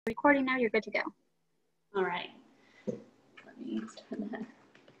Recording now, you're good to go. All right. Let me turn that.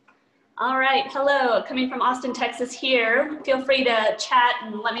 All right, hello, coming from Austin, Texas here. Feel free to chat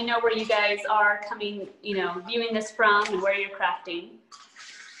and let me know where you guys are coming, viewing this from and where you're crafting.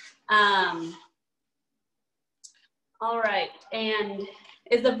 All right, and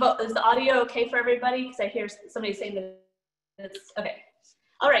is the audio okay for everybody? Because I hear somebody saying that it's okay.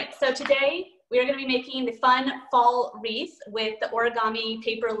 All right, so today we are going to be making the fun fall wreath with the origami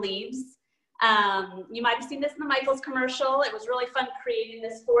paper leaves. You might have seen this in the Michaels commercial. It was really fun creating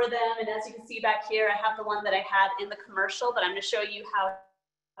this for them. And as you can see back here, I have the one that I had in the commercial, but I'm going to show you how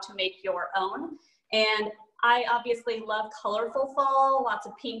to make your own. And I obviously love colorful fall, lots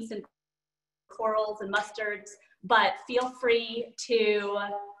of pinks and corals and mustards, but feel free to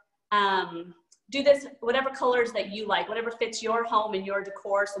do this, whatever colors that you like, whatever fits your home and your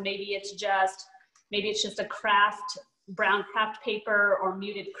decor. So maybe it's just a brown craft paper or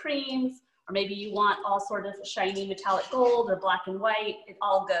muted creams, or maybe you want all sort of shiny metallic gold or black and white. It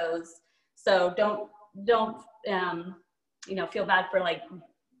all goes. So don't feel bad for like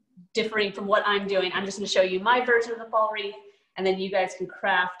differing from what I'm doing. I'm just going to show you my version of the fall wreath, and then you guys can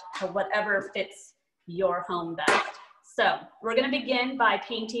craft whatever fits your home best. So we're going to begin by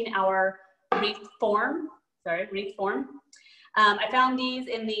painting our wreath form. I found these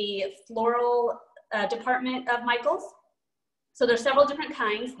in the floral department of Michaels. So there's several different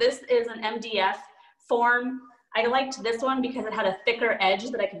kinds. This is an MDF form. I liked this one because it had a thicker edge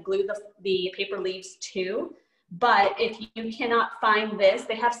that I could glue the paper leaves to. But if you cannot find this,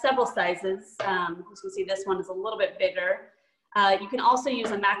 they have several sizes. As you can see, this one is a little bit bigger. You can also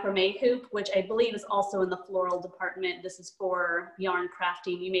use a macrame hoop, which I believe is also in the floral department. This is for yarn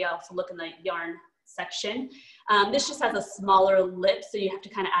crafting. You may also look in the yarn section. This just has a smaller lip, so you have to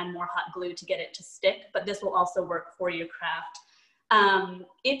kind of add more hot glue to get it to stick, but this will also work for your craft.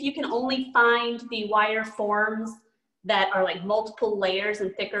 If you can only find the wire forms that are like multiple layers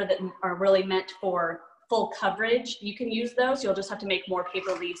and thicker that are really meant for full coverage, you can use those. You'll just have to make more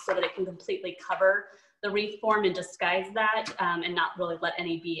paper leaves so that it can completely cover the wreath form and disguise that and not really let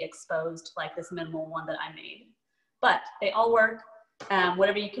any be exposed like this minimal one that I made. But they all work.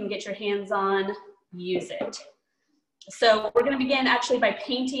 Whatever you can get your hands on, use it. So we're going to begin actually by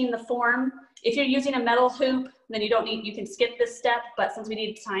painting the form. If you're using a metal hoop, then you can skip this step, but since we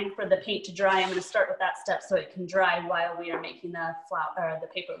need time for the paint to dry, I'm going to start with that step so it can dry while we are making the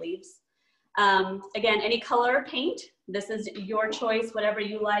paper leaves. Again, any color paint, this is your choice, whatever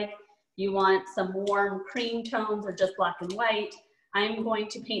you like. You want some warm cream tones or just black and white. I'm going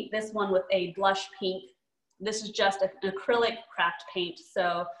to paint this one with a blush pink. This is just an acrylic craft paint,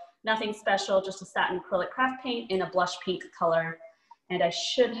 so nothing special, just a satin acrylic craft paint in a blush pink color. And I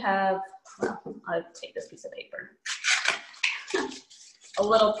should have, I'll take this piece of paper, a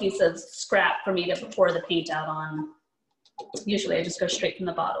little piece of scrap for me to pour the paint out on. Usually I just go straight from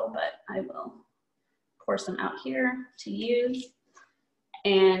the bottle, but I will pour some out here to use.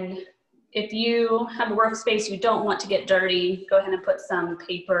 And if you have a workspace you don't want to get dirty, go ahead and put some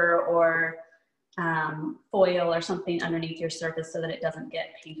paper or foil or something underneath your surface so that it doesn't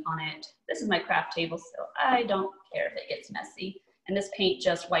get paint on it. This is my craft table, so I don't care if it gets messy. And this paint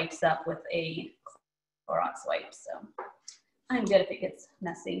just wipes up with a Clorox wipe, so I'm good if it gets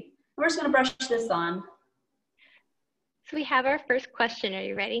messy. We're just gonna brush this on. So we have our first question. Are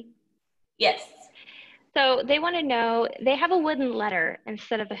you ready? Yes. So they want to know, they have a wooden letter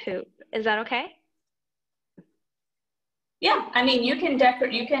instead of a hoop. Is that okay? Yeah, I mean, you can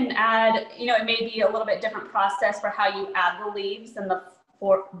add, it may be a little bit different process for how you add the leaves and the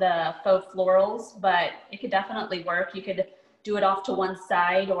faux florals, but it could definitely work. You could do it off to one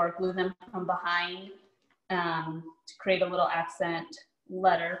side or glue them from behind to create a little accent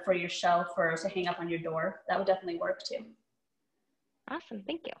letter for your shelf or to hang up on your door. That would definitely work too. Awesome,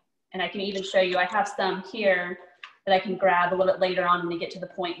 thank you. And I can even show you, I have some here that I can grab a little bit later on when we get to the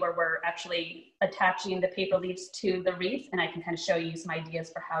point where we're actually attaching the paper leaves to the wreath, and I can kind of show you some ideas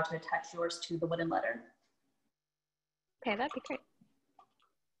for how to attach yours to the wooden letter. Okay, that'd be great.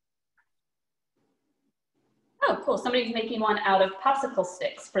 Oh, cool, somebody's making one out of popsicle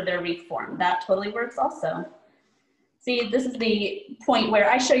sticks for their wreath form. That totally works also. See, this is the point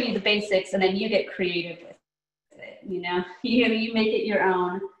where I show you the basics and then you get creative with it, you make it your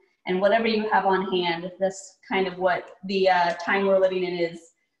own. And whatever you have on hand, that's kind of what the time we're living in is.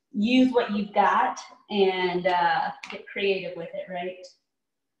 Use what you've got and get creative with it, right?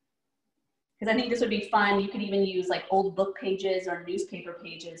 Because I think this would be fun. You could even use like old book pages or newspaper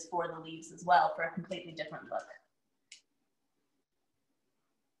pages for the leaves as well for a completely different look.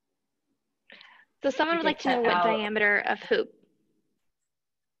 So someone would like to know what diameter of hoop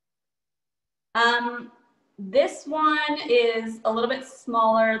This one is a little bit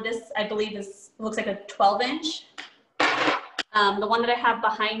smaller. This, I believe, looks like a 12-inch. The one that I have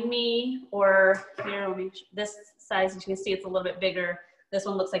behind me, or here, this size, as you can see, it's a little bit bigger. This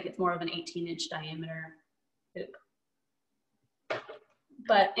one looks like it's more of an 18-inch diameter hoop.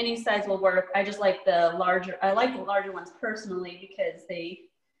 But any size will work. I just like the larger, I like the larger ones personally because they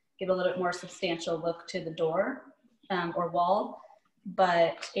give a little bit more substantial look to the door or wall.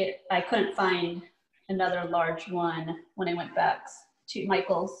 But I couldn't find another large one when I went back to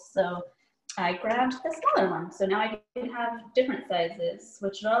Michael's. So I grabbed the smaller one. So now I can have different sizes,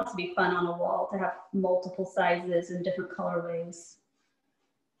 which would also be fun on a wall to have multiple sizes and different colorways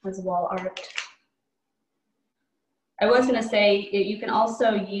as wall art. I was going to say you can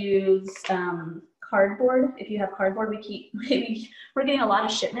also use cardboard. If you have cardboard, we're getting a lot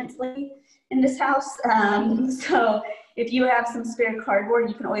of shipments lately in this house. So if you have some spare cardboard,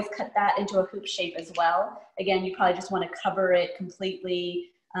 you can always cut that into a hoop shape as well. Again, you probably just want to cover it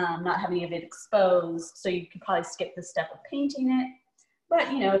completely, not have any of it exposed. So you could probably skip the step of painting it.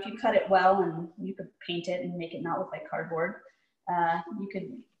 But you know, if you cut it well and you could paint it and make it not look like cardboard, you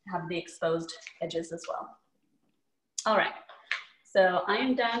could have the exposed edges as well. All right, so I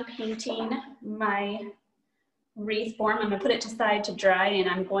am done painting my wreath form. I'm gonna put it aside to dry, and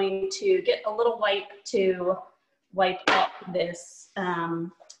I'm going to get a little wipe to wipe up this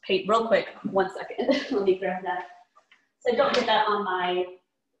paint real quick. 1 second, let me grab that. So I don't get that on my,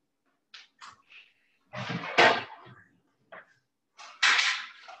 I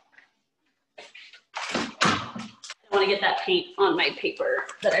wanna get that paint on my paper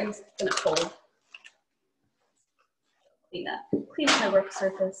that I'm gonna fold. Clean up my work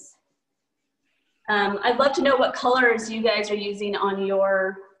surface. I'd love to know what colors you guys are using on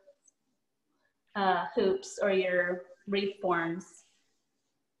your hoops or your wreath forms.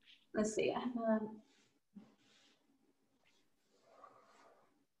 Let's see.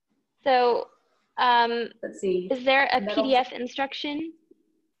 So, let's see. Is there a PDF instruction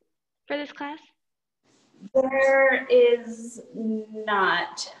for this class? There is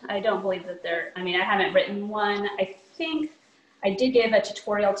not. I don't believe that there, I mean, I haven't written one. I think I did give a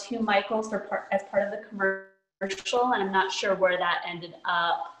tutorial to Michael's as part of the commercial, and I'm not sure where that ended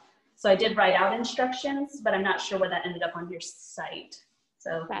up. So I did write out instructions, but I'm not sure where that ended up on your site.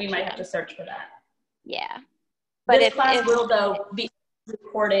 So Gotcha. We might have to search for that. Yeah. But this class will, though, be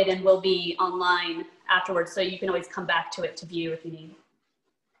recorded and will be online afterwards, so you can always come back to it to view if you need.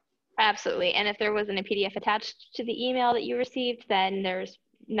 Absolutely. And if there wasn't a PDF attached to the email that you received, then there's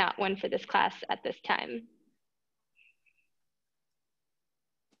not one for this class at this time.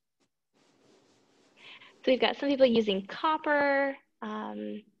 So we've got some people using copper.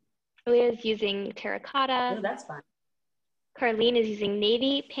 Leah's using terracotta. Oh, that's fun. Carlene is using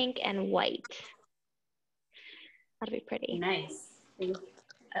navy, pink, and white. That'll be pretty. Nice.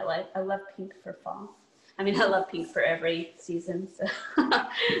 I love pink for fall. I mean, I love pink for every season, so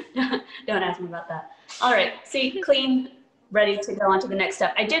don't ask me about that. All right, see, clean, ready to go on to the next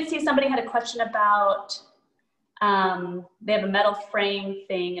step. I did see somebody had a question about, they have a metal frame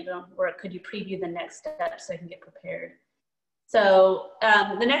thing, or could you preview the next step so I can get prepared? So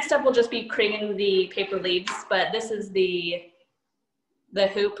the next step will just be creating the paper leaves, but this is the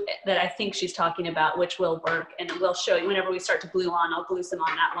hoop that I think she's talking about, which will work, and we'll show you whenever we start to glue on. I'll glue some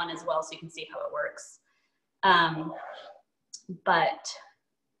on that one as well so you can see how it works. But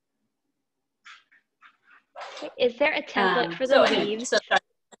is there a template for the leaves? So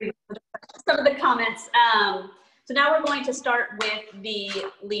some of the comments. So now we're going to start with the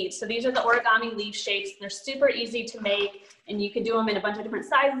leaves. So these are the origami leaf shapes. They're super easy to make, and you can do them in a bunch of different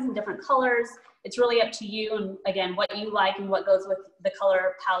sizes and different colors. It's really up to you, and again, what you like and what goes with the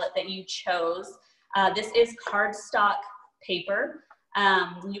color palette that you chose. This is cardstock paper.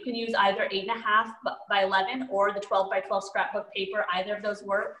 You can use either 8.5 by 11 or the 12 by 12 scrapbook paper. Either of those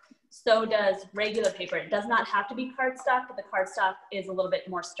work. So does regular paper. It does not have to be cardstock, but the cardstock is a little bit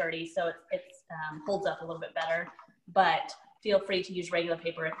more sturdy, so it holds up a little bit better. But feel free to use regular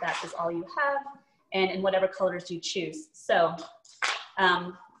paper if that is all you have, and in whatever colors you choose. So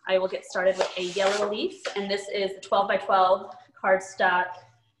I will get started with a yellow leaf, and this is the 12 by 12 cardstock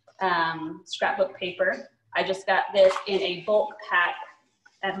scrapbook paper. I just got this in a bulk pack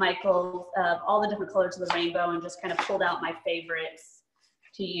at Michael's of all the different colors of the rainbow, and just kind of pulled out my favorites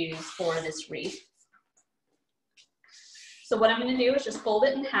to use for this wreath. So what I'm going to do is just fold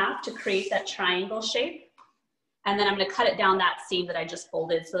it in half to create that triangle shape. And then I'm going to cut it down that seam that I just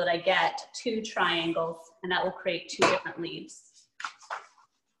folded so that I get 2 triangles, and that will create 2 different leaves.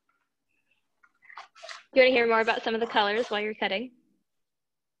 Do you want to hear more about some of the colors while you're cutting?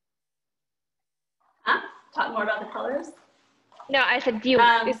 talk more about the colors? No, I said, do you,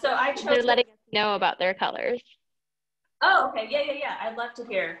 So I chose they're letting us know about their colors. Oh, okay. Yeah. I'd love to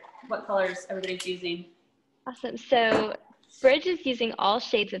hear what colors everybody's using. Awesome. So Bridge is using all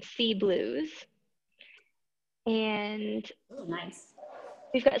shades of sea blues. And Oh, nice.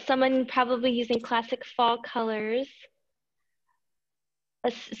 we've got someone probably using classic fall colors.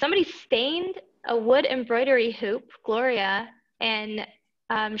 Somebody stained a wood embroidery hoop, Gloria, and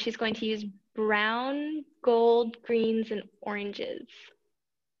she's going to use brown, gold, greens, and oranges.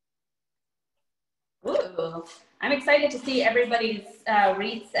 Ooh, I'm excited to see everybody's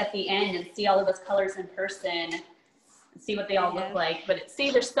wreaths at the end and see all of those colors in person and see what they all look like. But see,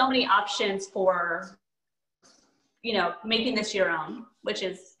 there's so many options for, you know, making this your own, which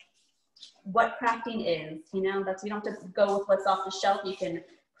is what crafting is, you know, that's, you don't have to go with what's off the shelf. You can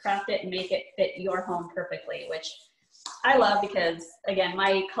craft it and make it fit your home perfectly, which I love because, again,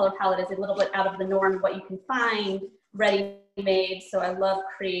 my color palette is a little bit out of the norm of what you can find ready-made. So I love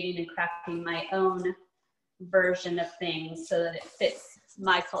creating and crafting my own version of things so that it fits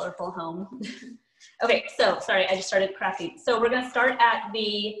my colorful home. Okay, so sorry, I just started crafting. So we're gonna start at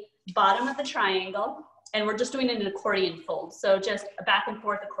the bottom of the triangle and we're just doing an accordion fold. So just a back and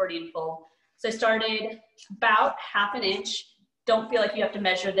forth accordion fold. So I started about 1/2 inch. Don't feel like you have to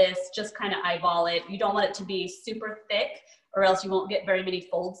measure this, just kind of eyeball it. You don't want it to be super thick or else you won't get very many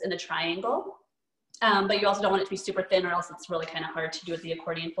folds in the triangle. But you also don't want it to be super thin or else it's really kind of hard to do with the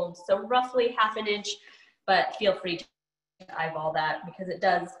accordion fold. So roughly 1/2 inch, but feel free to eyeball that because it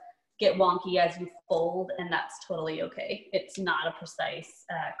does get wonky as you fold and that's totally okay. It's not a precise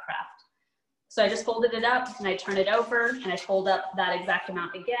craft. So I just folded it up and I turn it over and I fold up that exact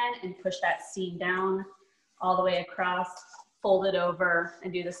amount again and push that seam down all the way across, fold it over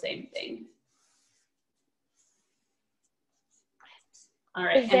and do the same thing. All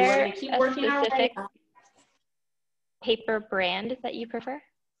right, and we're gonna keep working our way up. Paper brand that you prefer?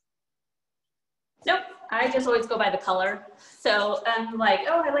 Nope, I just always go by the color. So I'm like,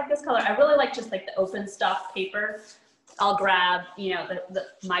 oh, I like this color. I really like just like the open stock paper. I'll grab, you know,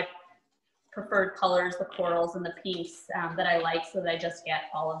 my preferred colors, the corals and the pinks that I like so that I just get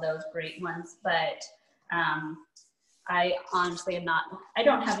all of those great ones. But I honestly am not, I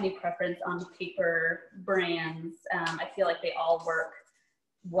don't have any preference on the paper brands. I feel like they all work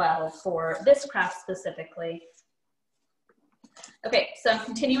well for this craft specifically. Okay, so I'm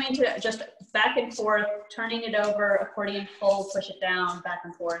continuing to just back and forth, turning it over, accordion fold, push it down, back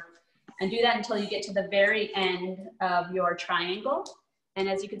and forth, and do that until you get to the very end of your triangle. And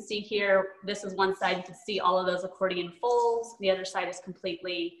as you can see here, this is one side, you can see all of those accordion folds. The other side is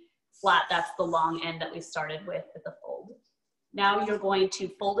completely flat. That's the long end that we started with the fold. Now you're going to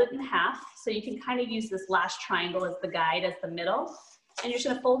fold it in half. So you can kind of use this last triangle as the guide, as the middle. And you're just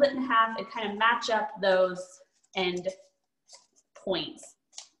gonna fold it in half and kind of match up those end points.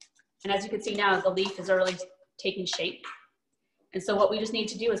 And as you can see now, the leaf is already taking shape. And so what we just need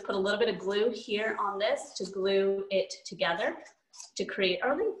to do is put a little bit of glue here on this to glue it together to create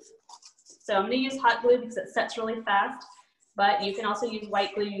our leaf. So I'm gonna use hot glue because it sets really fast, but you can also use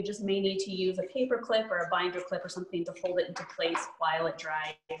white glue. You just may need to use a paper clip or a binder clip or something to hold it into place while it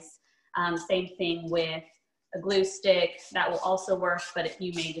dries. Same thing with a glue stick, that will also work, but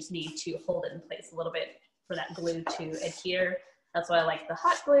you may just need to hold it in place a little bit for that glue to adhere. That's why I like the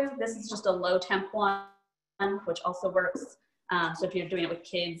hot glue. This is just a low temp one, which also works. So if you're doing it with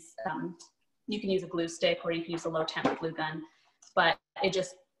kids, you can use a glue stick or you can use a low temp glue gun, but it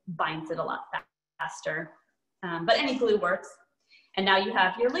just binds it a lot faster. But any glue works. And now you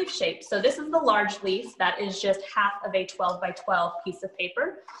have your leaf shape. So this is the large leaf. That is just half of a 12 by 12 piece of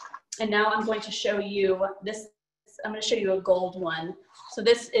paper. And now I'm going to show you this. I'm going to show you a gold one. So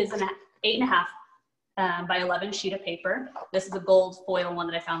this is an 8.5 by 11 sheet of paper. This is a gold foil one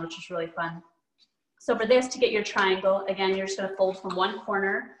that I found, which is really fun. So for this, to get your triangle, again, you're just going to fold from one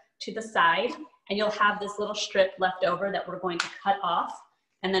corner to the side, and you'll have this little strip left over that we're going to cut off,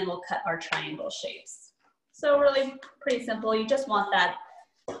 and then we'll cut our triangle shapes. So really pretty simple. You just want that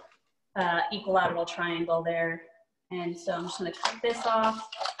equilateral triangle there. And so I'm just going to cut this off.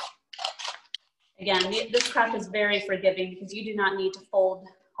 Again, this craft is very forgiving because you do not need to fold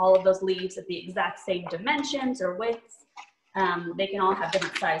all of those leaves at the exact same dimensions or widths. They can all have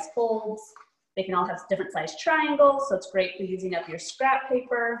different size folds. They can all have different size triangles, so it's great for using up your scrap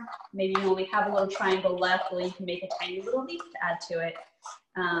paper. Maybe you only have a little triangle left, well, you can make a tiny little leaf to add to it.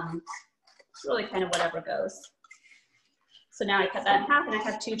 It's really kind of whatever goes. So now I cut that in half and I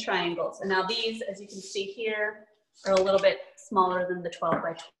have 2 triangles. And now these, as you can see here, are a little bit smaller than the 12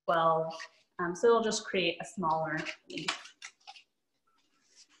 by 12. So it'll just create a smaller leaf.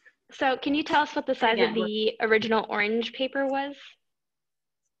 So can you tell us what the size of the original orange paper was?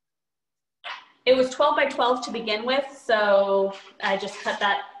 It was 12 by 12 to begin with, so I just cut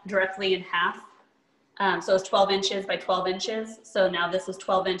that directly in half. So it's 12 inches by 12 inches. So now this is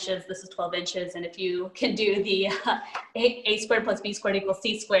 12 inches, this is 12 inches. And if you can do the a squared plus b squared equals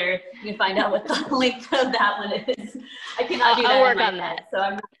c squared, you can find out what the length of that one is. I cannot do that I'll work in my on head, that. so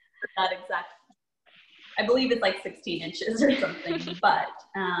I'm not sure that exact. I believe it's like 16 inches or something, but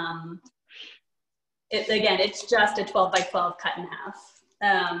again, it's just a 12 by 12 cut in half.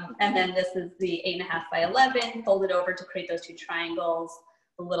 And then this is the 8.5 by 11, folded over to create those two triangles.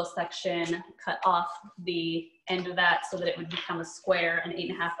 The little section, cut off the end of that so that it would become a square, an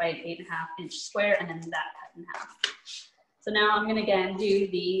 8.5 by 8.5 inch square, and then that cut in half. So now I'm gonna again do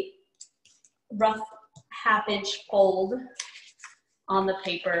the rough 1/2 inch fold on the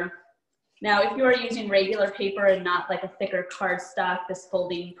paper. Now, if you are using regular paper and not like a thicker cardstock, this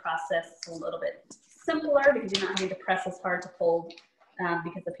folding process is a little bit simpler because you're not having to press as hard to fold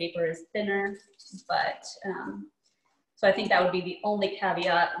because the paper is thinner. But so I think that would be the only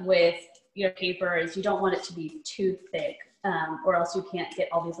caveat with your paper is you don't want it to be too thick or else you can't get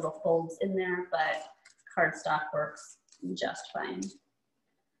all these little folds in there, but cardstock works just fine.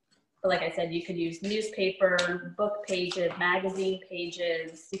 But like I said, you could use newspaper, book pages, magazine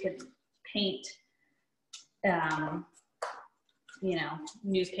pages. You could paint, you know,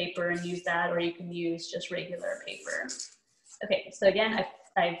 newspaper and use that, or you can use just regular paper. Okay, so again,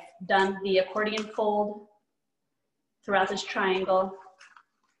 I've done the accordion fold throughout this triangle.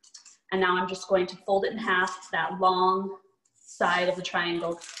 And now I'm just going to fold it in half, that long side of the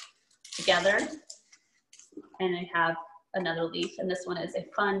triangle together. And I have another leaf, and this one is a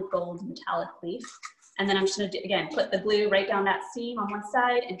fun gold metallic leaf. And then I'm just gonna, again, put the glue right down that seam on one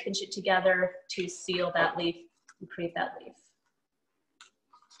side and pinch it together to seal that leaf and create that leaf.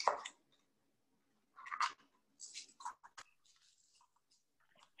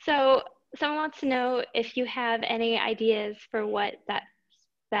 So someone wants to know if you have any ideas for what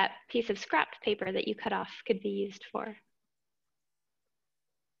that piece of scrap paper that you cut off could be used for.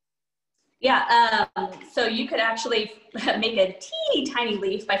 Yeah, so you could actually make a teeny tiny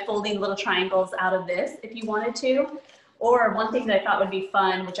leaf by folding little triangles out of this if you wanted to. Or one thing that I thought would be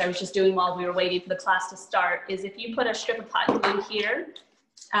fun, which I was just doing while we were waiting for the class to start, is if you put a strip of hot glue here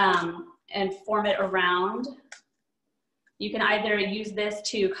and form it around, you can either use this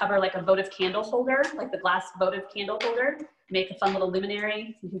to cover like a votive candle holder, like the glass votive candle holder, make a fun little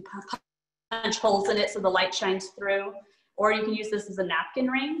luminary. You can punch holes in it so the light shines through. Or you can use this as a napkin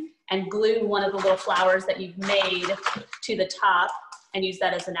ring and glue one of the little flowers that you've made to the top and use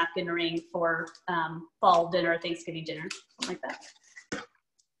that as a napkin ring for fall dinner, Thanksgiving dinner, something like that. So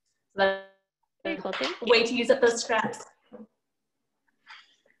that's Very cool, thank you. a way to use up those scraps.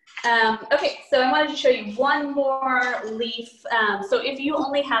 Okay, so I wanted to show you one more leaf. So if you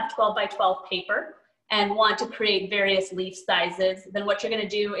only have 12 by 12 paper and want to create various leaf sizes, then what you're gonna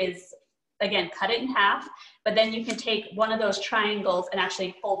do is, again, cut it in half, but then you can take one of those triangles and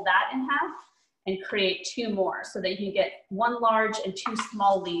actually fold that in half and create two more so that you can get one large and two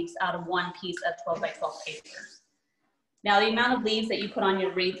small leaves out of one piece of 12 by 12 paper. Now, the amount of leaves that you put on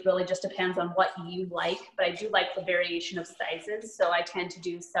your wreath really just depends on what you like, but I do like the variation of sizes, so I tend to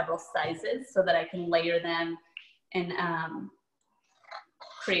do several sizes so that I can layer them and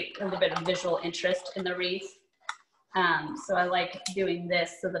create a little bit of visual interest in the wreath. So I like doing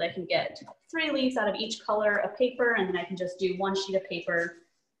this so that I can get 3 leaves out of each color of paper, and then I can just do 1 sheet of paper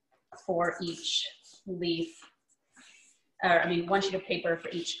for each leaf, or I mean 1 sheet of paper for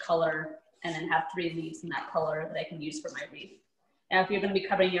each color, and then have 3 leaves in that color that I can use for my wreath. Now, if you're going to be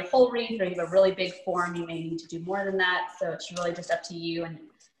covering your whole wreath or you have a really big form, you may need to do more than that. So it's really just up to you. And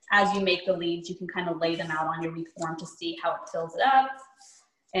as you make the leaves, you can kind of lay them out on your wreath form to see how it fills it up.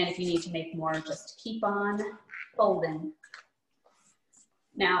 And if you need to make more, just keep on folding.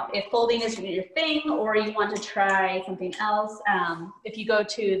 Now, if folding isn't your thing or you want to try something else, if you go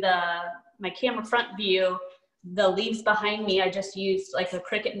to my camera front view, the leaves behind me, I just used like a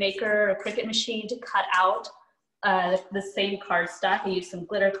Cricut maker, a Cricut machine to cut out the same cardstock. I used some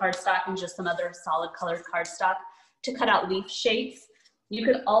glitter cardstock and just some other solid colored cardstock to cut out leaf shapes. You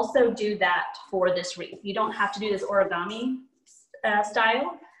could also do that for this wreath. You don't have to do this origami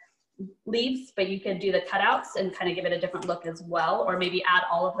style leaves, but you could do the cutouts and kind of give it a different look as well, or maybe add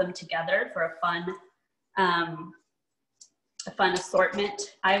all of them together for a fun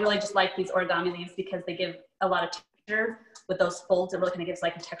assortment. I really just like these origami leaves because they give a lot of texture with those folds. It really kind of gives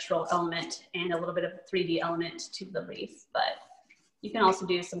like a textural element and a little bit of a 3D element to the wreath, but you can also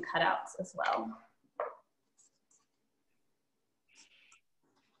do some cutouts as well.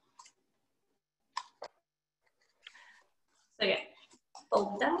 Okay,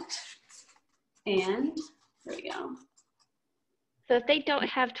 fold that, and there we go. So if they don't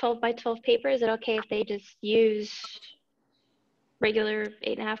have 12 by 12 paper, is it okay if they just use regular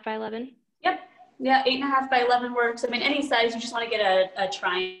 8.5 by 11? Yep, yeah, 8.5 by 11 works. I mean, any size, you just want to get a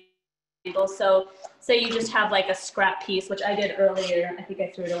triangle. So say you just have like a scrap piece, which I did earlier. I think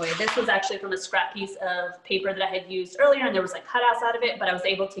I threw it away. This was actually from a scrap piece of paper that I had used earlier, and there was like cutouts out of it, but I was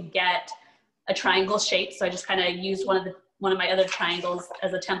able to get a triangle shape. So I just kind of used one of my other triangles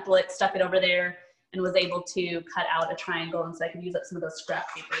as a template, stuck it over there, and was able to cut out a triangle, and so I could use up some of those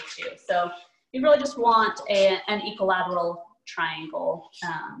scrap paper too. So you really just want an equilateral triangle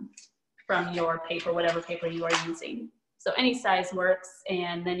from your paper, whatever paper you are using. So any size works,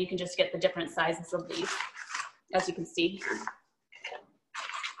 and then you can just get the different sizes of leaf, as you can see here.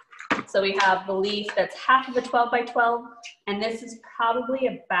 So we have the leaf that's half of a 12 by 12, and this is probably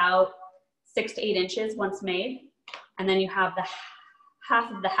about 6 to 8 inches once made. And then you have the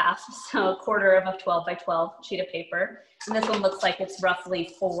half of the half, so a quarter of a 12 by 12 sheet of paper. And this one looks like it's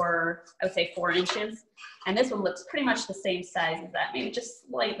roughly 4 inches. And this one looks pretty much the same size as that, maybe just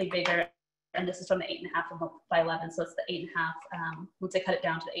slightly bigger. And this is from the 8.5 by 11, so it's the 8.5. Once I cut it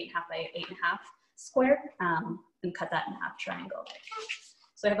down to the 8.5 by 8.5 square, and cut that in half triangle.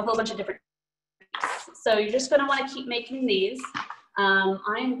 So I have a whole bunch of different. So you're just going to want to keep making these.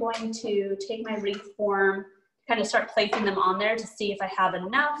 I'm going to take my wreath form, kind of start placing them on there to see if I have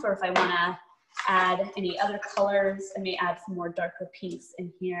enough, or if I want to add any other colors. I may add some more darker pinks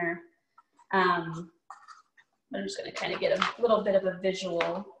in here. I'm just going to kind of get a little bit of a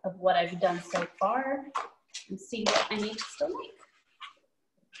visual of what I've done so far and see what I need to still make.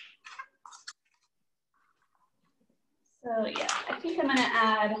 So yeah, I think I'm going to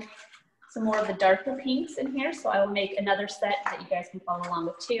add some more of the darker pinks in here. So I will make another set that you guys can follow along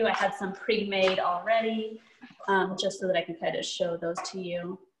with too. I had some pre-made already, just so that I can kind of show those to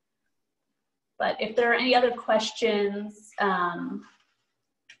you. But if there are any other questions,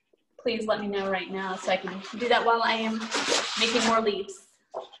 please let me know right now so I can do that while I am making more leaves.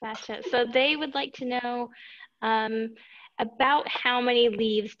 Gotcha. So they would like to know about how many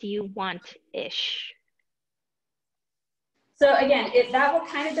leaves do you want-ish? So again, that will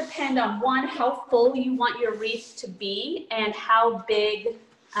kind of depend on one, how full you want your wreath to be, and how big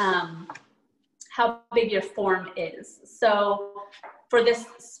your form is. So for this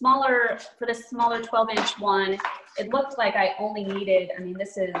smaller 12-inch one, it looked like I only needed, I mean,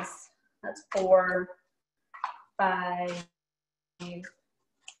 that's 4, 5,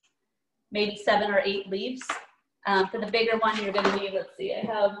 maybe 7 or 8 leaves. For the bigger one, you're going to need, let's see, I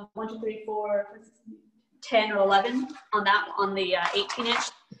have 1, 2, 3, 4, 10 or 11 on the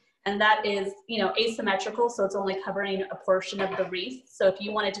 18-inch. And that is, asymmetrical, so it's only covering a portion of the wreath. So if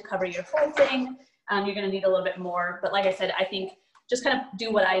you wanted to cover your whole thing, you're going to need a little bit more. But like I said, I think just kind of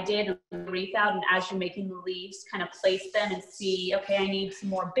do what I did and wreath out, and as you're making the leaves, kind of place them and see, okay, I need some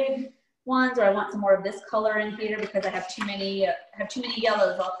more big ones, or I want some more of this color in here because I have too many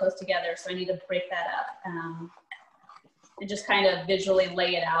yellows all close together, so I need to break that up. And just kind of visually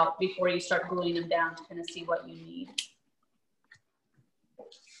lay it out before you start gluing them down to kind of see what you need.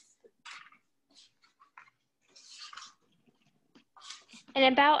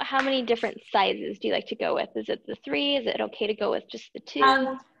 And about how many different sizes do you like to go with? Is it the 3? Is it okay to go with just the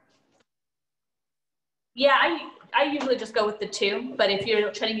 2? Yeah, I usually just go with the 2, but if you're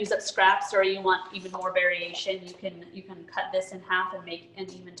trying to use up scraps or you want even more variation, you can cut this in half and make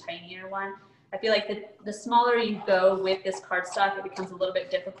an even tinier one. I feel like the smaller you go with this cardstock, it becomes a little bit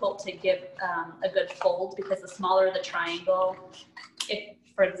difficult to give a good fold, because the smaller the triangle,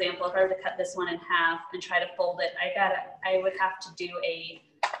 for example, if I were to cut this one in half and try to fold it, I would have to do a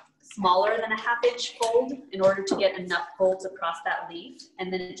smaller than a 1/2-inch fold in order to get enough folds across that leaf,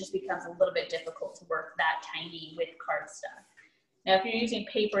 and then it just becomes a little bit difficult to work that tiny with cardstock. Now, if you're using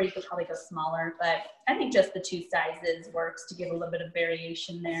paper, you could probably go smaller, but I think just the 2 sizes works to give a little bit of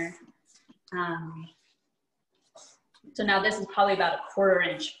variation there. So now this is probably about a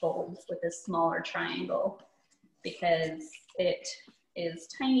 1/4-inch fold with this smaller triangle, because it is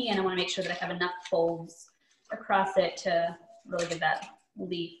tiny and I want to make sure that I have enough folds across it to really give that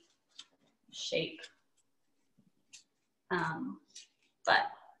leaf shape.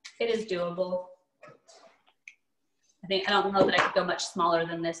 But it is doable. I don't know that I could go much smaller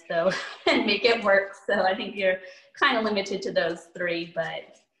than this though and make it work. So I think you're kind of limited to those 3,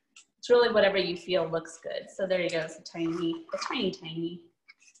 but it's really whatever you feel looks good. So there you go, it's a tiny.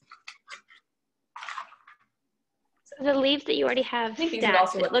 So the leaves that you already have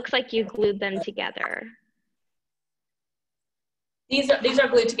stacked, it looks like you glued them together. These are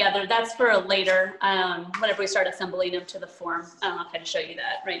glued together. That's for later, whenever we start assembling them to the form. I don't know if I can show you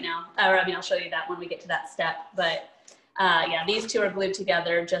that right now. Or I mean, I'll show you that when we get to that step. But yeah, these two are glued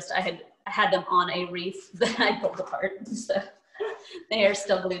together. Just I had them on a wreath that I pulled apart. So they are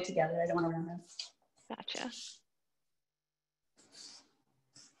still glued together. I don't want to ruin them. Gotcha.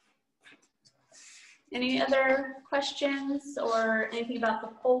 Any other questions or anything about the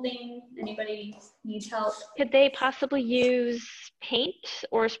folding? Anybody needs help? Could they possibly use paint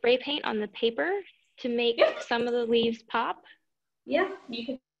or spray paint on the paper to make some of the leaves pop? Yeah, you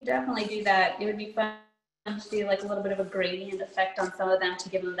could definitely do that. It would be fun to do like a little bit of a gradient effect on some of them to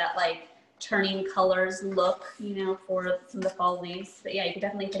give them that like turning colors look, you know, for some of the fall leaves. But yeah, you could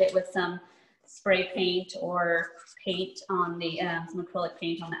definitely hit it with some spray paint or paint on the, some acrylic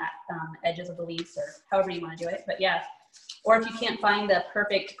paint on the edges of the leaves, or however you want to do it. But yeah, or if you can't find the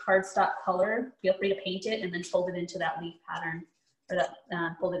perfect cardstock color, feel free to paint it and then fold it into that leaf pattern, or that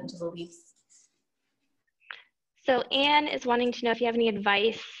fold it into the leaves. So Anne is wanting to know if you have any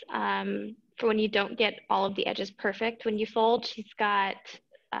advice for when you don't get all of the edges perfect when you fold. She's got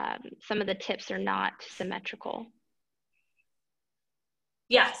some of the tips are not symmetrical.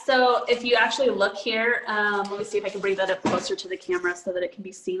 Yeah, so if you actually look here, let me see if I can bring that up closer to the camera so that it can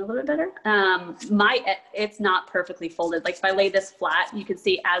be seen a little bit better. It's not perfectly folded. Like if I lay this flat, you can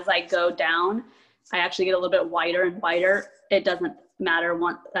see as I go down, I actually get a little bit wider and wider. It doesn't matter.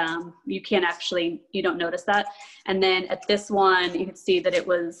 You don't notice that. And then at this one, you can see that it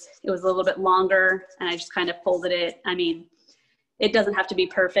was a little bit longer, and I just kind of folded it. I mean, it doesn't have to be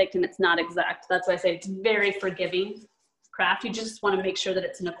perfect, and it's not exact. That's why I say it's very forgiving craft. You just want to make sure that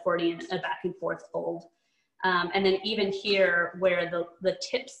it's an accordion, a back and forth fold. And then even here where the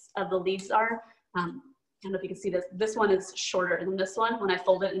tips of the leaves are, I don't know if you can see this one is shorter than this one when I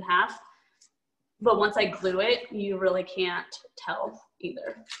fold it in half. But once I glue it, you really can't tell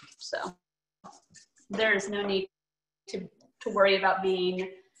either. So there's no need to worry about being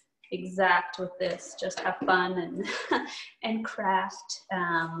exact with this. Just have fun and, and craft.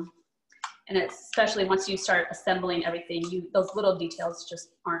 And it's especially once you start assembling everything, those little details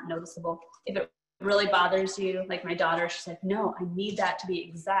just aren't noticeable. If it really bothers you, like my daughter, she's like, no, I need that to be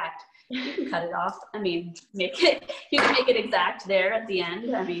exact. You can cut it off. I mean, you can make it exact there at the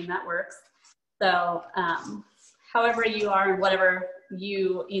end. I mean, that works. So however you are and whatever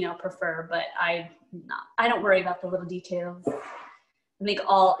you prefer, but I don't worry about the little details. I think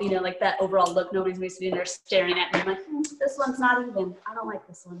all, like that overall look, nobody's going to be sitting there staring at me. I'm like, this one's not even, I don't like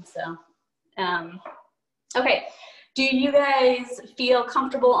this one. So, okay. Do you guys feel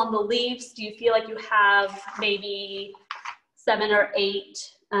comfortable on the leaves? Do you feel like you have maybe 7 or 8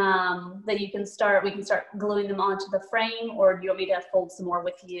 that we can start gluing them onto the frame, or do you want me to fold some more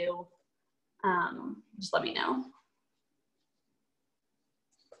with you? Just let me know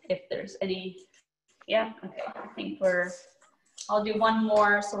if there's any. Yeah, okay. I think I'll do one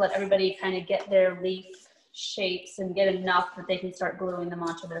more so let everybody kind of get their leaf shapes and get enough that they can start gluing them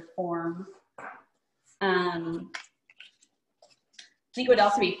onto their form. I think it would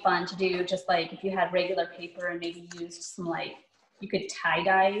also be fun to do just like if you had regular paper and maybe used some you could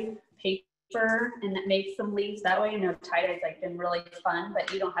tie-dye paper and make some leaves that way. I know tie-dye's been really fun,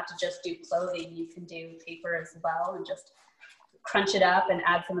 but you don't have to just do clothing. You can do paper as well and just crunch it up and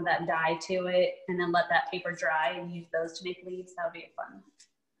add some of that dye to it and then let that paper dry and use those to make leaves. That would be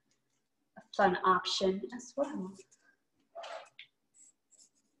a fun option as well.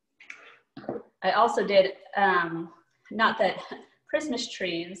 I also did, not that Christmas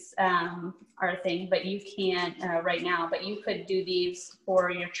trees are a thing, but you can't right now, but you could do these for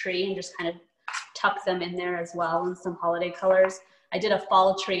your tree and just kind of tuck them in there as well in some holiday colors. I did a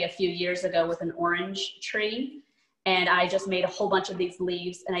fall tree a few years ago with an orange tree, and I just made a whole bunch of these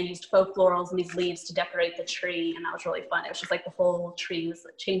leaves, and I used faux florals and these leaves to decorate the tree, and that was really fun. It was just like the whole tree was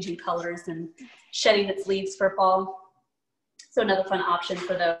changing colors and shedding its leaves for fall. So another fun option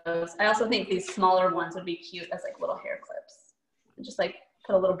for those. I also think these smaller ones would be cute as little hair clips. And just put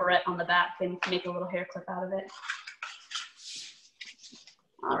a little barrette on the back and make a little hair clip out of it.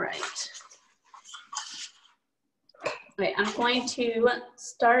 All right. Okay, I'm going to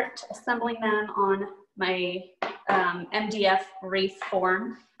start assembling them on my MDF wreath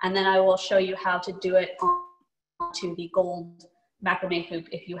form, and then I will show you how to do it onto the gold macrame hoop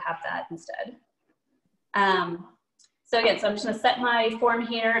if you have that instead. So again, I'm just gonna set my form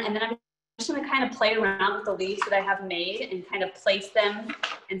here, and then I'm just gonna kind of play around with the leaves that I have made and kind of place them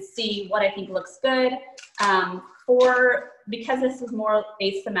and see what I think looks good. Because this is more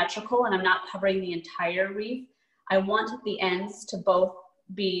asymmetrical and I'm not covering the entire wreath, I want the ends to both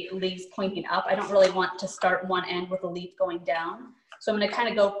be leaves pointing up. I don't really want to start one end with a leaf going down. So I'm gonna kind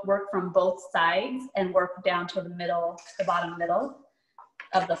of go work from both sides and work down to the middle, the bottom middle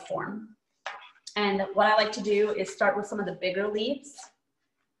of the form. And what I like to do is start with some of the bigger leaves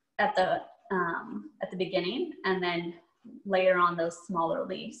at the beginning, and then layer on those smaller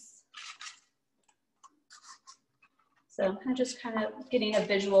leaves. So I'm just kind of getting a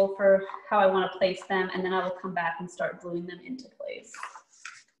visual for how I want to place them, and then I will come back and start gluing them into place.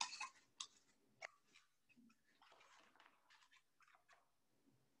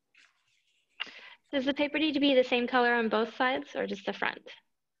 Does the paper need to be the same color on both sides or just the front?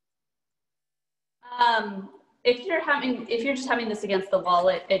 If you're just having this against the wall,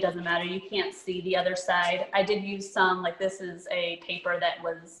 it doesn't matter. You can't see the other side. I did use some, like this is a paper that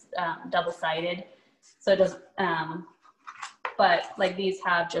was double-sided, so it doesn't, but like these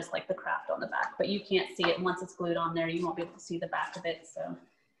have just like the craft on the back, but you can't see it. And once it's glued on there, you won't be able to see the back of it.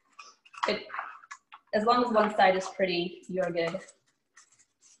 So as long as one side is pretty, you're good.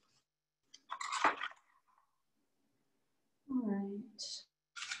 All right.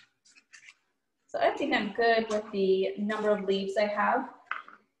 So I think I'm good with the number of leaves I have,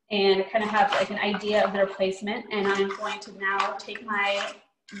 and kind of have like an idea of their placement. And I'm going to now take my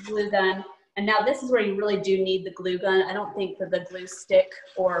glue gun. And now this is where you really do need the glue gun. I don't think that the glue stick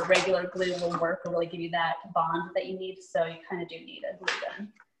or regular glue will work or really give you that bond that you need. So you kind of do need a glue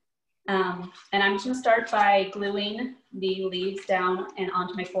gun. And I'm just gonna start by gluing the leaves down and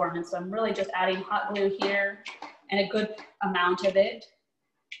onto my form. And so I'm really just adding hot glue here and a good amount of it,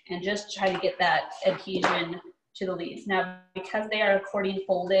 and just try to get that adhesion to the leaves. Now, because they are accordion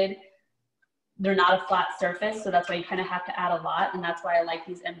folded, they're not a flat surface, so that's why you kind of have to add a lot, and that's why I like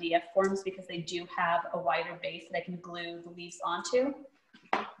these MDF forms, because they do have a wider base that I can glue the leaves onto.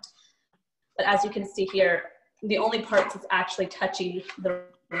 But as you can see here, the only parts that's actually touching the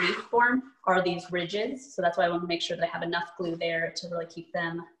wreath form are these ridges, so that's why I want to make sure that I have enough glue there to really keep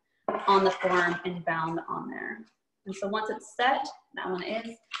them on the form and bound on there. And so once it's set, that one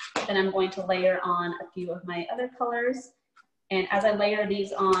is, then I'm going to layer on a few of my other colors. And as I layer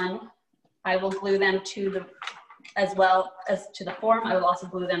these on, I will glue them to the, as well as to the form, I will also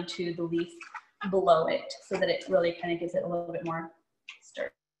glue them to the leaf below it, so that it really kind of gives it a little bit more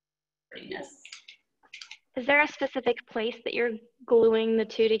sturdiness. Is there a specific place that you're gluing the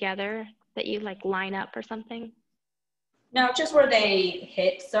two together that you like line up or something? No, just where they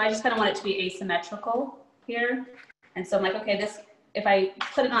hit. So I just kind of want it to be asymmetrical here. And so I'm like, okay, this, if I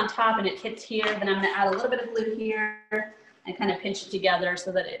put it on top and it hits here, then I'm gonna add a little bit of glue here and kind of pinch it together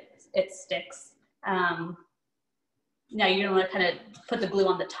so that it sticks. Now you're gonna wanna kind of put the glue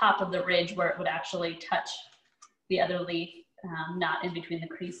on the top of the ridge where it would actually touch the other leaf, not in between the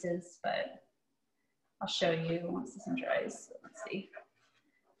creases, but I'll show you once this one dries. Let's see.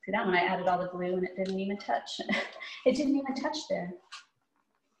 See, that one I added all the glue and it didn't even touch. It didn't even touch there.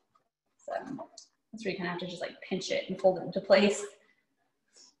 So that's where you kind of have to just like pinch it and fold it into place.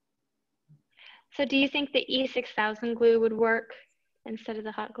 So do you think the E6000 glue would work instead of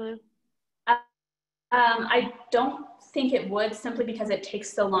the hot glue? I don't think it would, simply because it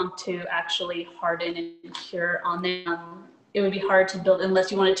takes so long to actually harden and cure on them. It would be hard to build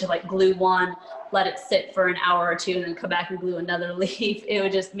unless you wanted to like glue one, let it sit for an hour or two, and then come back and glue another leaf. It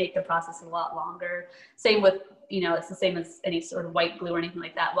would just make the process a lot longer. Same with, you know, it's the same as any sort of white glue or anything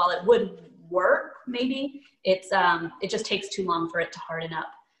like that. While it would work, maybe, it just takes too long for it to harden up.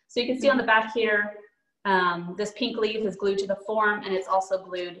 So you can see on the back here, this pink leaf is glued to the form, and it's also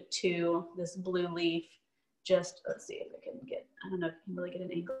glued to this blue leaf. Just, let's see if I can get, I don't know if you can really get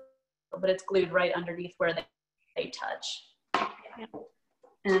an angle, but it's glued right underneath where they touch.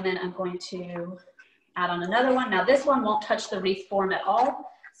 And then I'm going to add on another one. Now this one won't touch the wreath form at all.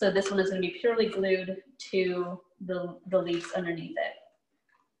 So this one is going to be purely glued to the leaves underneath it.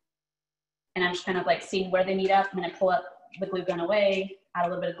 And I'm just kind of like seeing where they meet up. I'm going to pull up the glue gun away, add a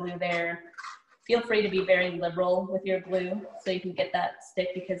little bit of glue there. Feel free to be very liberal with your glue so you can get that stick,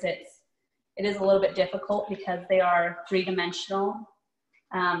 because it is a little bit difficult because they are three-dimensional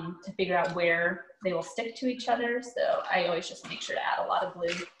to figure out where they will stick to each other. So I always just make sure to add a lot of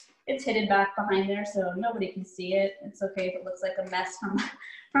glue. It's hidden back behind there, so nobody can see it. It's okay if it looks like a mess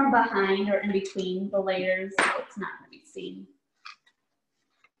from behind or in between the layers. It's not going to be seen.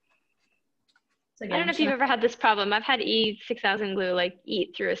 So again, I don't know if you've ever had this problem. I've had E6000 glue like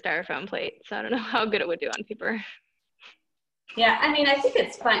eat through a styrofoam plate, so I don't know how good it would do on paper. Yeah, I mean, I think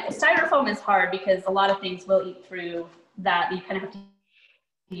it's fine. Styrofoam is hard because a lot of things will eat through that. You kind of have to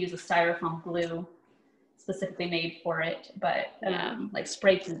use a styrofoam glue specifically made for it, but like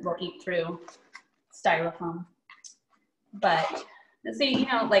spray paint will eat through styrofoam. But see, you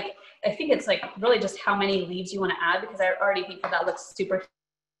know, like I think it's like really just how many leaves you want to add, because I already think that looks super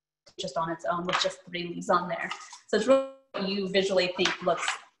just on its own with just 3 leaves on there. So it's really what you visually think looks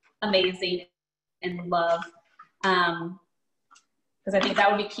amazing and love. Because I think that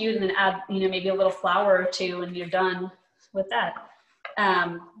would be cute, and then add, you know, maybe a little flower or 2 and you're done with that.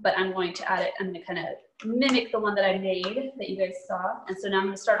 But I'm going to add it, I'm going to kind of mimic the one that I made that you guys saw. And so now I'm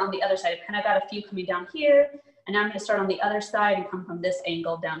going to start on the other side. I've kind of got a few coming down here, and now I'm going to start on the other side and come from this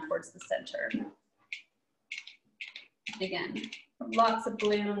angle down towards the center. Again, lots of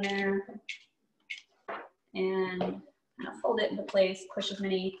glue in there, and kind of fold it into place, push as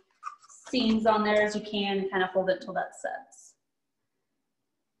many seams on there as you can, kind of hold it until that sets.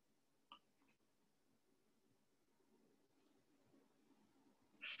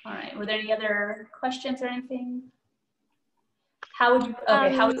 All right, were there any other questions or anything? How would you,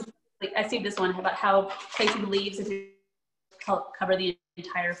 okay, how would you, I see this one about how placing leaves if you help cover the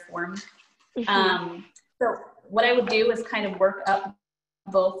entire form. So what I would do is kind of work up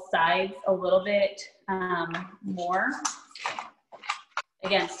both sides a little bit more.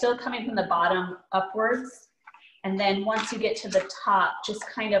 Again, still coming from the bottom upwards. And then once you get to the top, just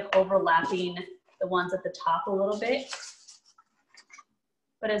kind of overlapping the ones at the top a little bit.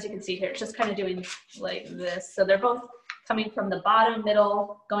 But as you can see here, it's just kind of doing like this. So they're both coming from the bottom,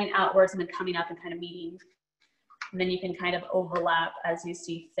 middle, going outwards, and then coming up and kind of meeting. And then you can kind of overlap as you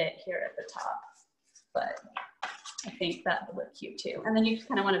see fit here at the top. But I think that would look cute too. And then you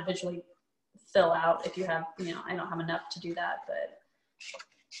kind of want to visually fill out if you have, you know, I don't have enough to do that, but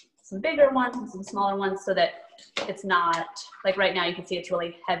some bigger ones and some smaller ones so that it's not, like right now you can see it's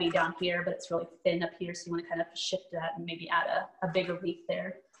really heavy down here, but it's really thin up here. So you want to kind of shift that and maybe add a bigger leaf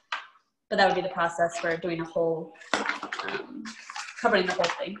there. But that would be the process for doing a whole, covering the whole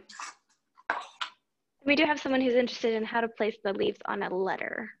thing. We do have someone who's interested in how to place the leaves on a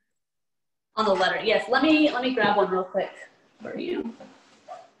letter. On the letter, yes. Let me grab one real quick for you.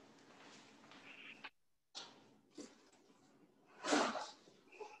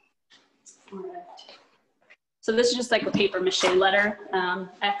 All right. So this is just like a paper mache letter,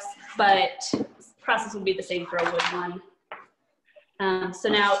 X, but the process would be the same for a wood one. So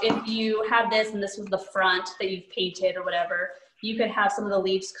now if you have this and this was the front that you've painted or whatever, you could have some of the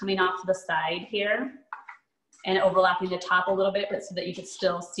leaves coming off the side here and overlapping the top a little bit, but so that you could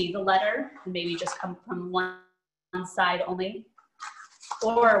still see the letter and maybe just come from one side only.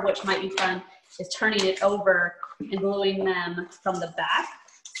 Or which might be fun is turning it over and gluing them from the back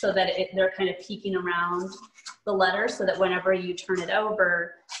so that they're kind of peeking around the letter, so that whenever you turn it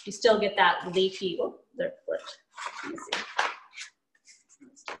over, you still get that leafy, oh, they're flipped. Let me see.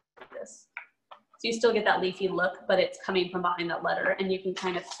 Let's do this. So you still get that leafy look, but it's coming from behind that letter, and you can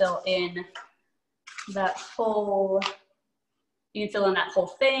kind of fill in that whole, you can fill in that whole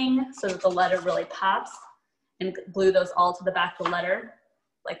thing so that the letter really pops, and glue those all to the back of the letter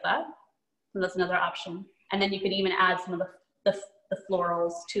like that. So that's another option. And then you can even add some of the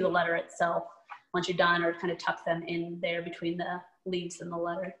florals to the letter itself once you're done, or kind of tuck them in there between the leaves and the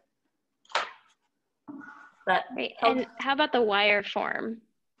letter. That Great. And how about the wire form?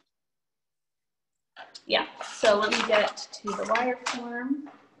 Yeah, so let me get to the wire form.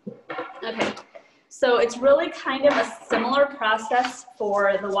 Okay, so it's really kind of a similar process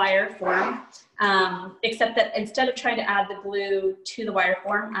for the wire form, except that instead of trying to add the glue to the wire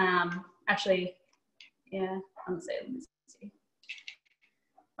form, actually, yeah, I'm gonna say, let me see.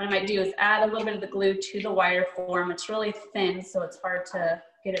 What I might do is add a little bit of the glue to the wire form. It's really thin, so it's hard to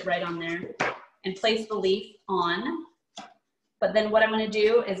get it right on there, and place the leaf on. But then what I'm gonna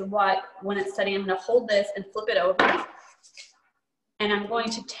do is when it's setting, I'm gonna hold this and flip it over. And I'm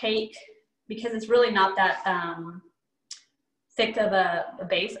going to take, because it's really not that thick of a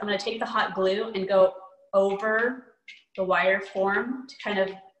base, I'm gonna take the hot glue and go over the wire form to kind of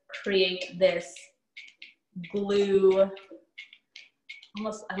create this glue,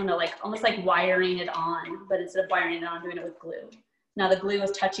 almost, I don't know, like almost like wiring it on, but instead of wiring it on, I'm doing it with glue. Now the glue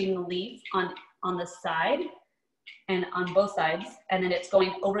is touching the leaf on the side and on both sides, and then it's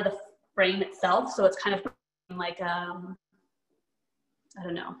going over the frame itself. So it's kind of like, I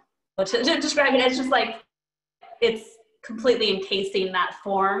don't know what to describe it. It's just like, it's completely encasing that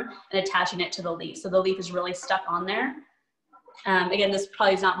form and attaching it to the leaf. So the leaf is really stuck on there. Again, this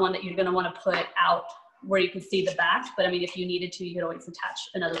probably is not one that you're gonna wanna put out where you can see the back, but I mean, if you needed to, you could always attach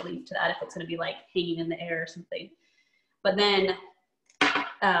another leaf to that if it's gonna be like hanging in the air or something. But then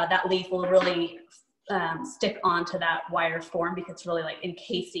that leaf will really stick onto that wire form, because it's really like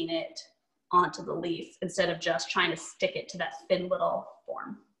encasing it onto the leaf instead of just trying to stick it to that thin little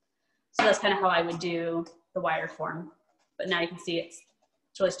form. So that's kind of how I would do the wire form. But now you can see it's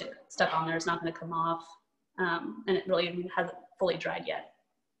it's really stuck on there. It's not going to come off. And it really hasn't fully dried yet.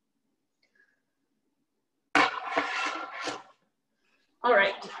 All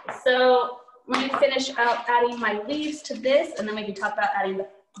right, so let me finish up adding my leaves to this, and then we can talk about adding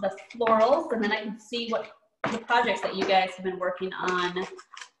the florals, and then I can see what the projects that you guys have been working on.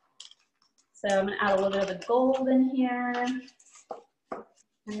 So I'm gonna add a little bit of the gold in here, and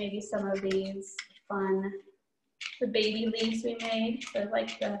maybe some of these fun, the baby leaves we made. They're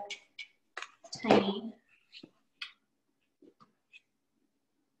like the tiny.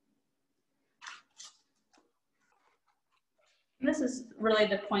 And this is really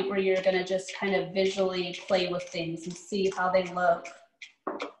the point where you're gonna just kind of visually play with things and see how they look.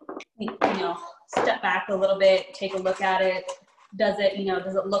 You know, step back a little bit, take a look at it. Does it, you know,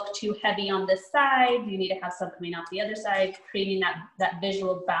 does it look too heavy on this side? Do you need to have some coming out the other side, creating that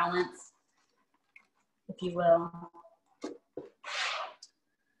visual balance, if you will.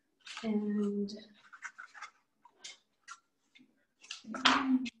 And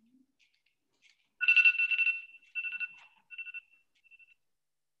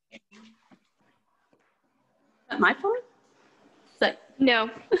my phone? No,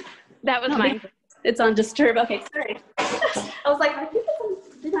 that was mine. It's on disturb. Okay, sorry. I was like, I think it's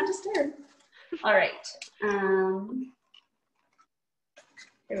on do not disturb. All right.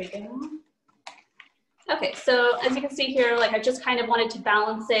 Here we go. Okay, so as you can see here, like I just kind of wanted to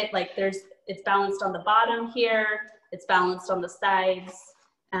balance it. Like it's balanced on the bottom here. It's balanced on the sides.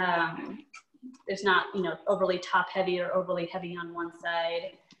 There's not, you know, overly top heavy or overly heavy on one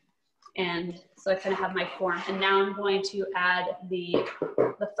side. And so I kind of have my form, and now I'm going to add the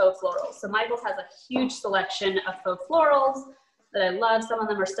faux florals. So Michaels has a huge selection of faux florals that I love. Some of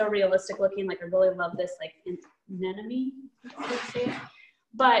them are so realistic looking, like I really love this, like anemone,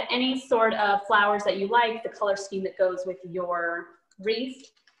 but any sort of flowers that you like, the color scheme that goes with your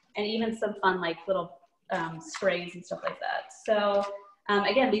wreath, and even some fun like little sprays and stuff like that. So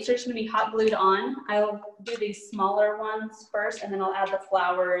again, these are just gonna be hot glued on. I'll do these smaller ones first, and then I'll add the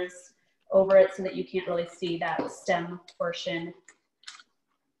flowers over it so that you can't really see that stem portion.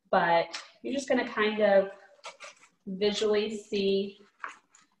 But you're just gonna kind of visually see,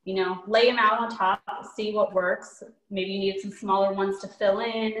 you know, lay them out on top, see what works. Maybe you need some smaller ones to fill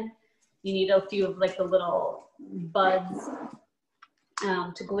in. You need a few of like the little buds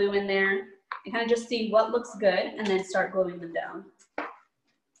to glue in there. And kind of just see what looks good and then start gluing them down.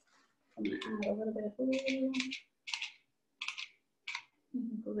 I'm gonna add a little bit of glue.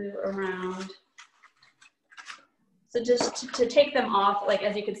 Glue around. So just to take them off, like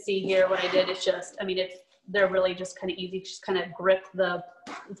as you can see here, what I did is just, I mean, they're really just kind of easy. Just kind of grip the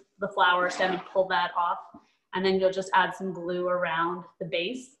flower stem and pull that off. And then you'll just add some glue around the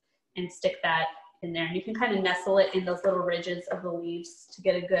base and stick that in there. And you can kind of nestle it in those little ridges of the leaves to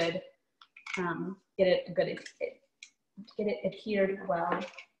get a good, get it adhered well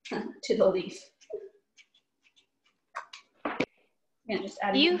to the leaf. And just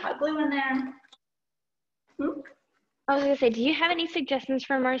adding some hot glue in there. I was gonna say, do you have any suggestions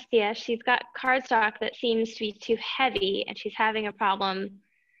for Marcia? She's got cardstock that seems to be too heavy, and she's having a problem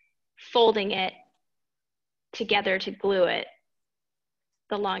folding it together to glue it.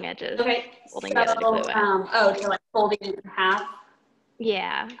 The long edges. Okay. Folding together to glue it. Oh, to like folding it in half.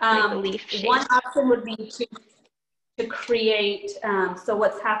 Yeah. Like the leaf shape. One option would be to create. So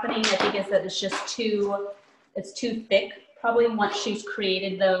what's happening, I think, is that it's just it's too thick. Probably once she's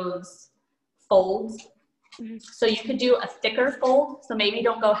created those folds. Mm-hmm. So you could do a thicker fold. So maybe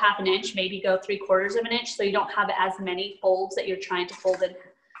don't go half an inch, maybe go 3/4 of an inch. So you don't have as many folds that you're trying to fold in,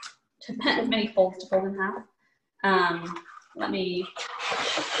 as many folds to fold in half. Let me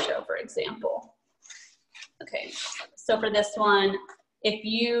show for example. Okay, so for this one, if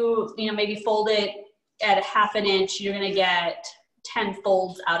you maybe fold it at 1/2 an inch, you're gonna get 10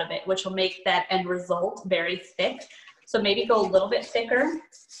 folds out of it, which will make that end result very thick. So maybe go a little bit thicker.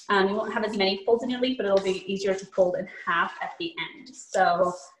 You won't have as many folds in your leaf, but it'll be easier to fold in half at the end.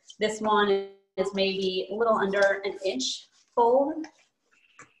 So this one is maybe a little under 1 inch fold.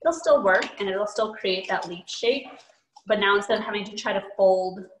 It'll still work and it'll still create that leaf shape. But now instead of having to try to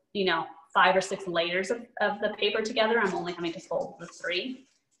fold, 5 or 6 layers of the paper together, I'm only having to fold the 3,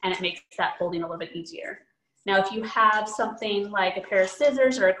 and it makes that folding a little bit easier. Now, if you have something like a pair of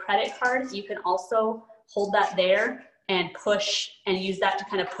scissors or a credit card, you can also hold that there and push and use that to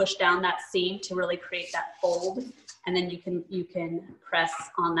kind of push down that seam to really create that fold. And then you can press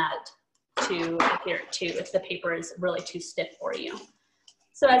on that to adhere it too if the paper is really too stiff for you.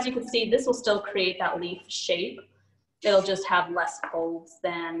 So as you can see, this will still create that leaf shape. It'll just have less folds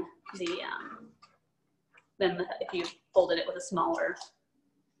than if you folded it with a smaller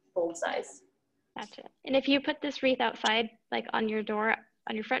fold size. Gotcha. And if you put this wreath outside, like on your door,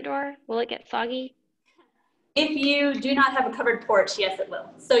 on your front door, will it get soggy? If you do not have a covered porch, yes, it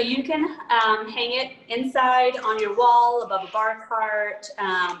will. So you can hang it inside on your wall, above a bar cart,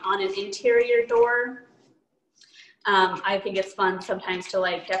 on an interior door. I think it's fun sometimes to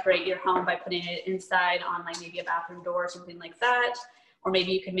like decorate your home by putting it inside on like maybe a bathroom door or something like that. Or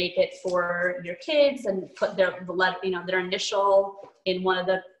maybe you can make it for your kids and put their initial in one of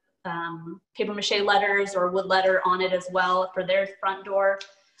the paper mache letters or wood letter on it as well for their front door.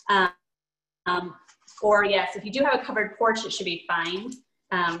 Or yes, if you do have a covered porch, it should be fine.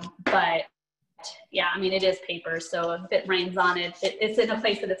 But yeah, I mean, it is paper, so if it rains on it, it's in a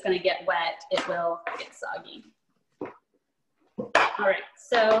place that it's going to get wet, it will get soggy. All right,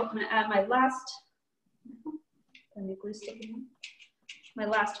 so I'm going to add my last, my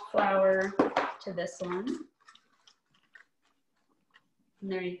last flower to this one.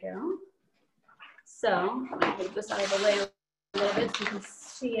 And there you go. So I'm going to move this out of the way a little bit so you can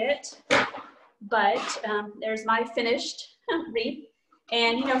see it. But there's my finished wreath.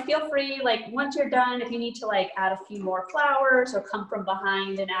 And, you know, feel free, like once you're done, if you need to like add a few more flowers or come from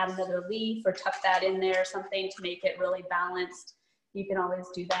behind and add another leaf or tuck that in there or something to make it really balanced, you can always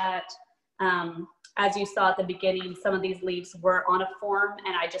do that. As you saw at the beginning, some of these leaves were on a form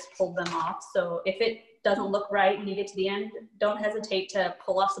and I just pulled them off. So if it doesn't look right when you get to the end, don't hesitate to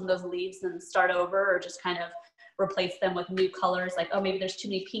pull off some of those leaves and start over, or just kind of replace them with new colors. Like, oh, maybe there's too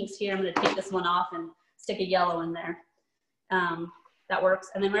many pinks here. I'm going to take this one off and stick a yellow in there. That works.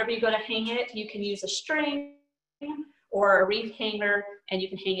 And then wherever you go to hang it, you can use a string or a wreath hanger, and you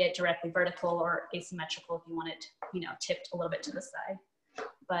can hang it directly vertical or asymmetrical if you want it, you know, tipped a little bit to the side.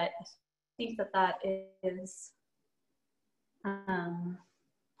 But I think that that is,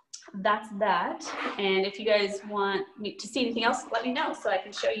 that's that. And if you guys want me to see anything else, let me know so I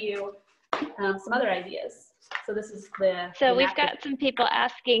can show you some other ideas. So this is So we've got some people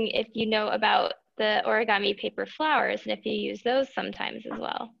asking if you know about the origami paper flowers and if you use those sometimes as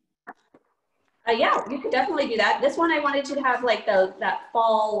well. Yeah, you could definitely do that. This one I wanted to have like that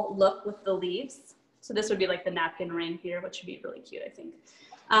fall look with the leaves. So this would be like the napkin ring here, which would be really cute, I think.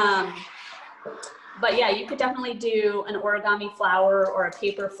 But yeah, you could definitely do an origami flower or a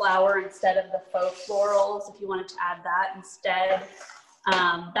paper flower instead of the faux florals if you wanted to add that instead.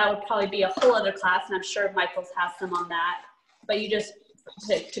 That would probably be a whole other class, and I'm sure Michael's has some on that. But you just,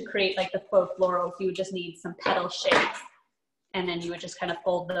 to create like the faux florals, you would just need some petal shapes. And then you would just kind of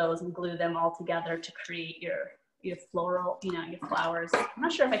fold those and glue them all together to create your floral, you know, your flowers. I'm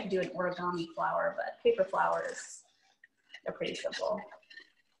not sure if I could do an origami flower, but paper flowers are pretty simple.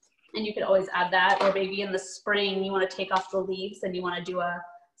 And you could always add that, or maybe in the spring you want to take off the leaves and you want to do a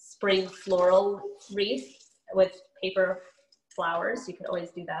spring floral wreath with paper flowers. You could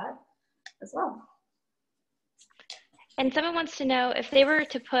always do that as well. And someone wants to know if they were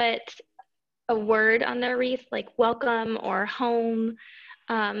to put a word on their wreath, like welcome or home,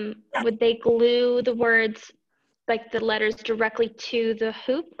 would they glue the words, like the letters, directly to the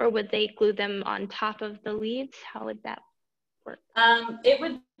hoop, or would they glue them on top of the leaves? How would that work? It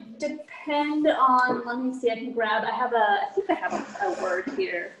would depend on, let me see, I can grab, I think I have a word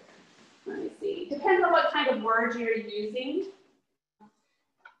here. Let me see. Depends on what kind of word you're using.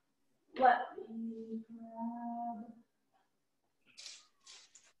 Let me grab,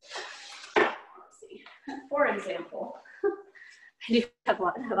 let's see. For example, I do have a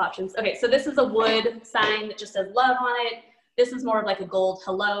lot of options. Okay, so this is a wood sign that just says love on it. This is more of like a gold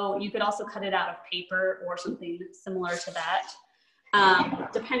hello. You could also cut it out of paper or something similar to that.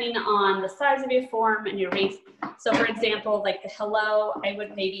 Depending on the size of your form and your wreath. So for example, like the hello, I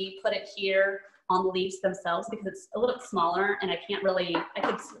would maybe put it here on the leaves themselves because it's a little bit smaller and I could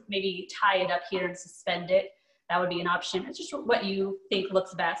maybe tie it up here and suspend it. That would be an option. It's just what you think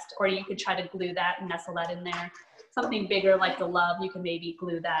looks best, or you could try to glue that and nestle that in there. Something bigger like the love, you can maybe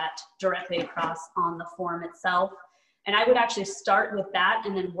glue that directly across on the form itself. And I would actually start with that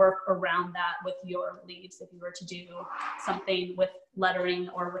and then work around that with your leaves if you were to do something with lettering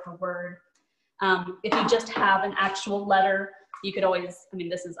or with a word. If you just have an actual letter, you could always, I mean,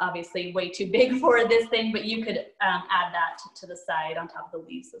 this is obviously way too big for this thing, but you could add that to the side on top of the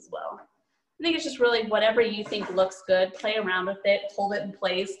leaves as well. I think it's just really whatever you think looks good, play around with it, hold it in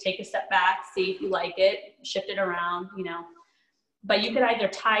place, take a step back, see if you like it, shift it around, you know. But you could either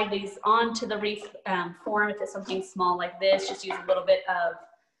tie these onto the wreath form if it's something small like this, just use a little bit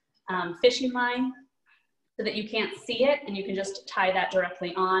of fishing line so that you can't see it and you can just tie that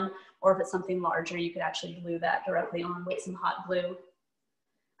directly on. Or if it's something larger, you could actually glue that directly on with some hot glue.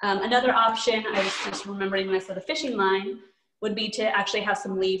 Another option, I was just remembering when I said the fishing line, would be to actually have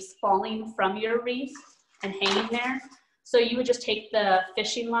some leaves falling from your wreath and hanging there. So you would just take the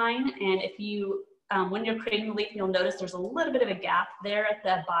fishing line, and if you, when you're creating the leaf, you'll notice there's a little bit of a gap there at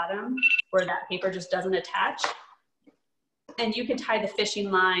the bottom where that paper just doesn't attach. And you can tie the fishing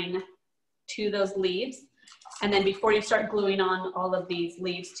line to those leaves. And then before you start gluing on all of these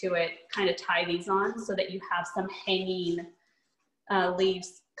leaves to it, kind of tie these on so that you have some hanging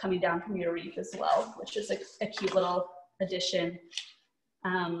leaves coming down from your wreath as well, which is a cute little addition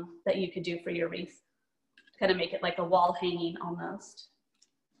that you could do for your wreath. Kind of make it like a wall hanging almost.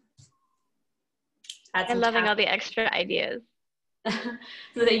 I'm loving all the extra ideas. So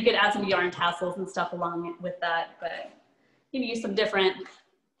that you could add some yarn tassels and stuff along with that, but you can use some different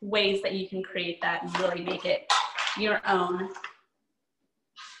ways that you can create that and really make it your own.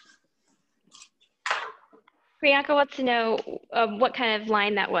 Priyanka wants to know what kind of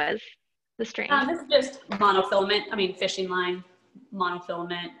line that was, the string. This is just monofilament, I mean fishing line,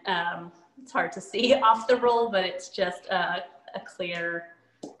 monofilament. It's hard to see off the roll, but it's just a clear,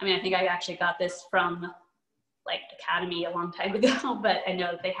 I mean, I think I actually got this from like Academy a long time ago, but I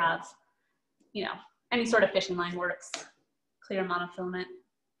know that they have, you know, any sort of fishing line works, clear monofilament.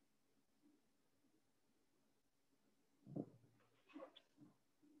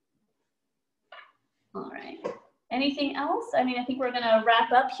 All right. Anything else? I mean, I think we're gonna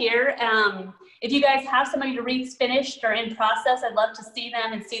wrap up here. If you guys have some of your wreaths finished or in process, I'd love to see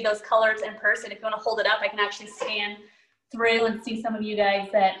them and see those colors in person. If you wanna hold it up, I can actually scan through and see some of you guys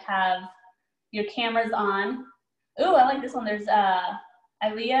that have your cameras on. Ooh, I like this one. There's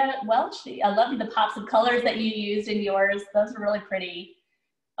Ilea Welch. I love the pops of colors that you used in yours. Those are really pretty.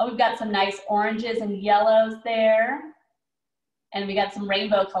 Oh, we've got some nice oranges and yellows there. And we got some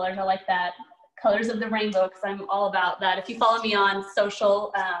rainbow colors. I like that. Colors of the rainbow, because I'm all about that. If you follow me on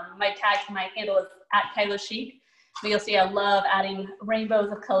social, my handle is @KailaChic. But you'll see I love adding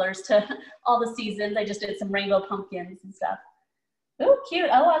rainbows of colors to all the seasons. I just did some rainbow pumpkins and stuff. Oh, cute.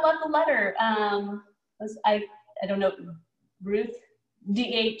 Oh, I love the letter. I don't know, Ruth,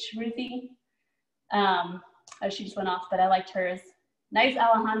 D-H, Ruthie. Oh, she just went off, but I liked hers. Nice,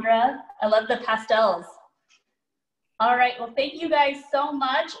 Alejandra. I love the pastels. All right, well, thank you guys so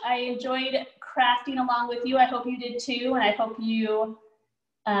much. I enjoyed crafting along with you. I hope you did too, and I hope you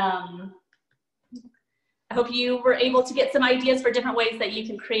were able to get some ideas for different ways that you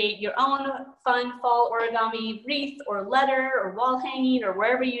can create your own fun fall origami wreath or letter or wall hanging or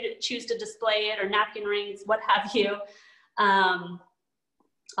wherever you choose to display it, or napkin rings, what have you.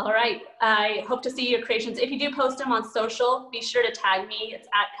 All right, I hope to see your creations. If you do post them on social, be sure to tag me. It's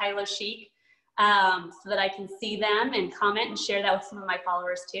 @KailaChic, so that I can see them and comment and share that with some of my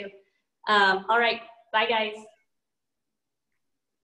followers too. All right, bye guys.